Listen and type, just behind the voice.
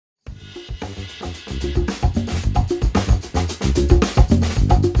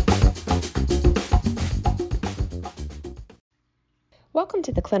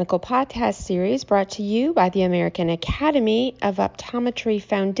Welcome to the Clinical Podcast Series brought to you by the American Academy of Optometry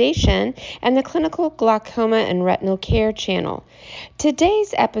Foundation and the Clinical Glaucoma and Retinal Care channel.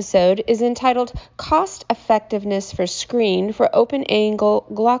 Today's episode is entitled Cost Effectiveness for Screen for Open-Angle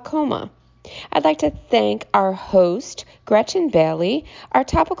Glaucoma. I'd like to thank our host, Gretchyn Bailey, our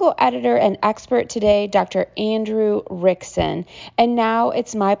topical editor and expert today, Dr. Andrew Rixon. And now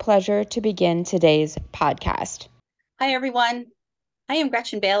it's my pleasure to begin today's podcast. Hi, everyone. I am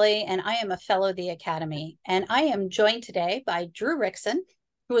Gretchyn Bailey, and I am a fellow of the Academy. And I am joined today by Drew Rixon,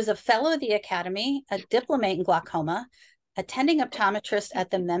 who is a fellow of the Academy, a diplomate in glaucoma, attending optometrist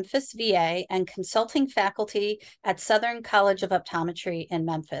at the Memphis VA, and consulting faculty at Southern College of Optometry in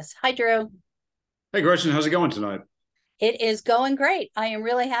Memphis. Hi, Drew. Hey, Gretchen. How's it going tonight? It is going great. I am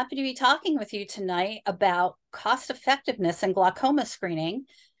really happy to be talking with you tonight about cost effectiveness in glaucoma screening.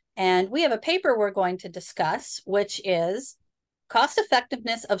 And we have a paper we're going to discuss, which is cost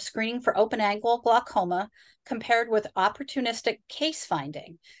effectiveness of screening for open angle glaucoma compared with opportunistic case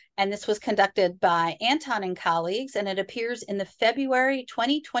finding. And this was conducted by Anton and colleagues, and it appears in the February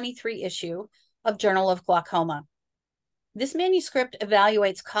 2023 issue of Journal of Glaucoma. This manuscript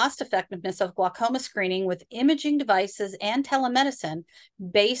evaluates cost effectiveness of glaucoma screening with imaging devices and telemedicine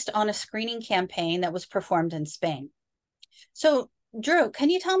based on a screening campaign that was performed in Spain. So, Drew, can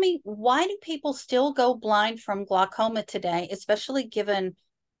you tell me, why do people still go blind from glaucoma today, especially given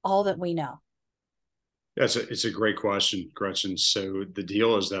all that we know? Yes, it's a great question, Gretchen. So the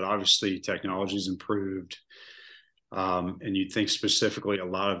deal is that obviously technology's improved, and you'd think specifically a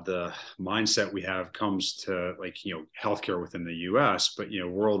lot of the mindset we have comes to healthcare within the U.S., but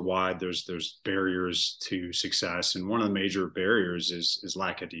worldwide there's barriers to success, and one of the major barriers is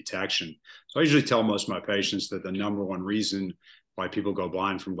lack of detection. So I usually tell most of my patients that the number one reason why people go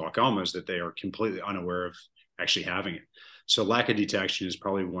blind from glaucoma is that they are completely unaware of actually having it. So lack of detection is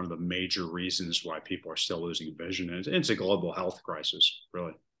probably one of the major reasons why people are still losing vision. And it's a global health crisis,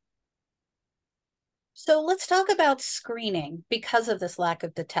 really. So let's talk about screening because of this lack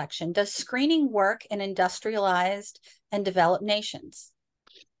of detection. Does screening work in industrialized and developed nations?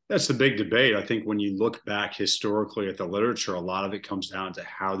 That's the big debate. I think when you look back historically at the literature, a lot of it comes down to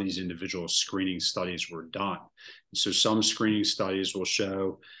how these individual screening studies were done. And so some screening studies will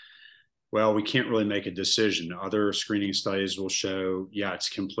show, well, we can't really make a decision. Other screening studies will show, yeah, it's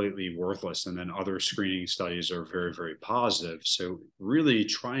completely worthless. And then other screening studies are very, very positive. So really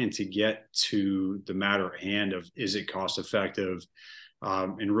trying to get to the matter at hand of, is it cost effective?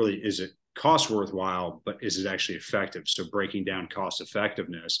 And really, is it cost worthwhile, but is it actually effective? So breaking down cost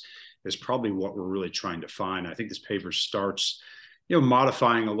effectiveness is probably what we're really trying to find. I think this paper starts,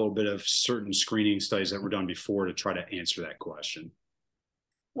 modifying a little bit of certain screening studies that were done before to try to answer that question.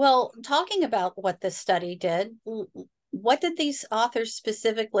 Well, talking about what this study did, what did these authors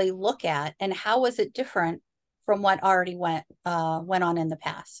specifically look at, and how was it different from what already went on in the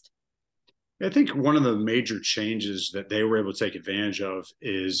past? I think one of the major changes that they were able to take advantage of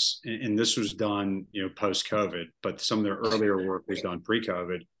is, and this was done, post-COVID, but some of their earlier work was done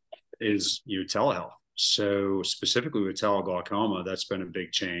pre-COVID, is telehealth. So specifically with teleglaucoma, that's been a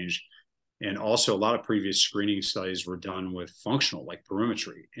big change. And also a lot of previous screening studies were done with functional, like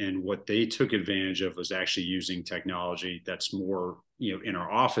perimetry. And what they took advantage of was actually using technology that's more, in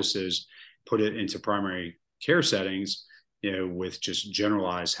our offices, put it into primary care settings, with just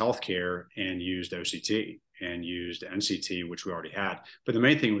generalized healthcare, and used OCT and used NCT, which we already had. But the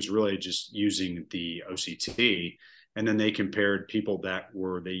main thing was really just using the OCT. And then they compared people that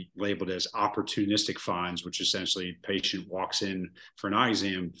they labeled as opportunistic finds, which essentially patient walks in for an eye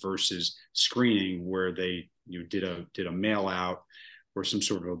exam, versus screening where they did a mail out or some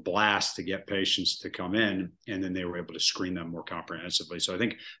sort of a blast to get patients to come in, and then they were able to screen them more comprehensively. So I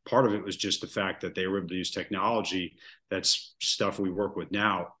think part of it was just the fact that they were able to use technology, that's stuff we work with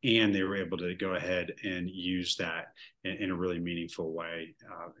now, and they were able to go ahead and use that in a really meaningful way,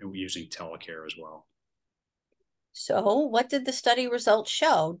 using telecare as well. So what did the study results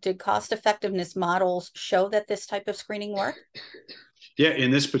show? Did cost effectiveness models show that this type of screening worked? Yeah,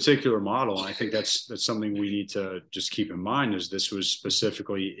 in this particular model, I think that's something we need to just keep in mind, is this was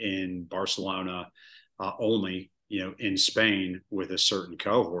specifically in Barcelona only, in Spain with a certain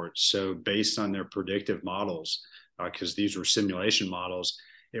cohort. So based on their predictive models, because these were simulation models,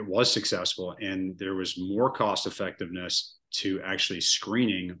 it was successful, and there was more cost effectiveness to actually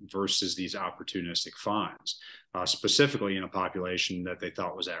screening versus these opportunistic finds, specifically in a population that they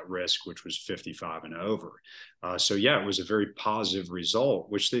thought was at risk, which was 55 and over. So yeah, it was a very positive result,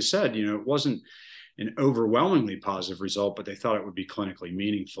 which they said, it wasn't an overwhelmingly positive result, but they thought it would be clinically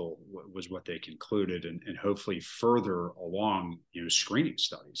meaningful was what they concluded, and hopefully further along, screening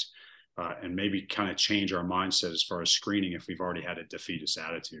studies, and maybe kind of change our mindset as far as screening if we've already had a defeatist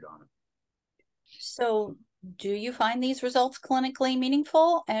attitude on it. So do you find these results clinically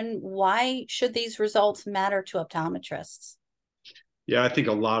meaningful, and why should these results matter to optometrists? Yeah, I think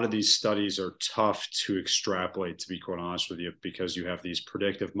a lot of these studies are tough to extrapolate, to be quite honest with you, because you have these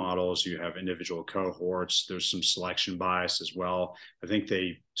predictive models, you have individual cohorts, there's some selection bias as well. I think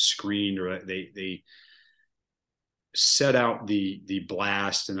they screened, or they set out the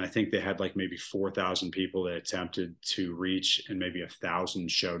blast, and I think they had like maybe 4,000 people they attempted to reach, and maybe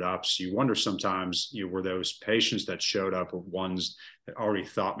 1,000 showed up. So you wonder sometimes, were those patients that showed up ones that already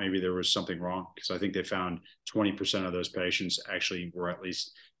thought maybe there was something wrong? Because I think they found 20% of those patients actually were at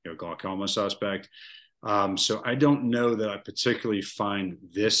least glaucoma suspect. So I don't know that I particularly find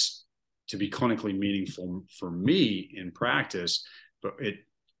this to be clinically meaningful for me in practice, but it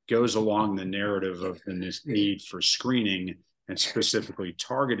goes along the narrative of this need for screening, and specifically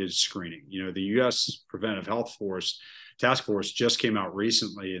targeted screening. The U.S. Preventive Health Task Force just came out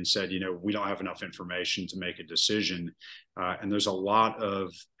recently and said, we don't have enough information to make a decision. And there's a lot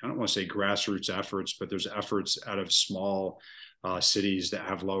of, I don't want to say grassroots efforts, but there's efforts out of small cities that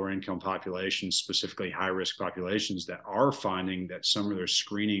have lower income populations, specifically high risk populations, that are finding that some of their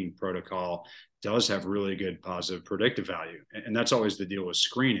screening protocol does have really good positive predictive value. And that's always the deal with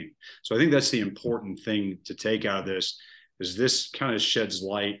screening. So I think that's the important thing to take out of this, is this kind of sheds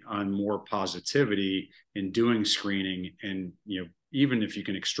light on more positivity in doing screening. And, even if you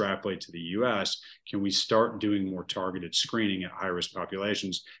can extrapolate to the US, can we start doing more targeted screening at high risk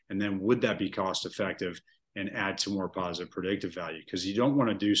populations? And then would that be cost effective and add to more positive predictive value? Because you don't want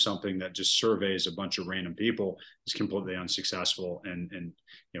to do something that just surveys a bunch of random people, is completely unsuccessful. And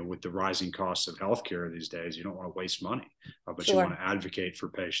with the rising costs of healthcare these days, you don't want to waste money, but Sure. you want to advocate for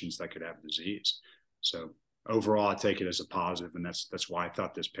patients that could have disease. So overall, I take it as a positive, and that's why I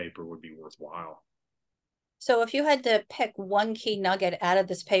thought this paper would be worthwhile. So if you had to pick one key nugget out of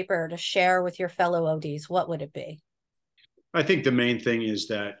this paper to share with your fellow ODs, what would it be? I think the main thing is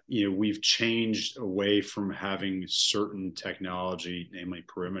that, we've changed away from having certain technology, namely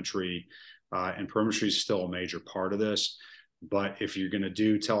perimetry, and perimetry is still a major part of this. But if you're going to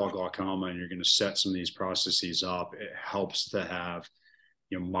do teleglaucoma and you're going to set some of these processes up, it helps to have,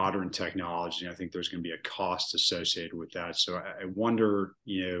 modern technology. I think there's going to be a cost associated with that. So I wonder,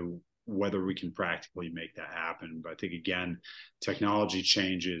 whether we can practically make that happen. But I think, again, technology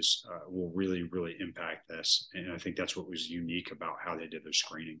changes will really, really impact this. And I think that's what was unique about how they did their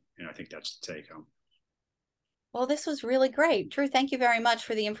screening. And I think that's the take home. Well, this was really great. Drew, thank you very much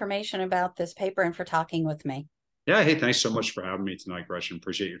for the information about this paper and for talking with me. Yeah. Hey, thanks so much for having me tonight, Gretchyn.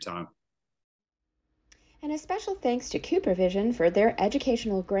 Appreciate your time. And a special thanks to CooperVision for their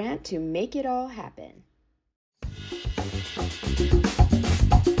educational grant to make it all happen.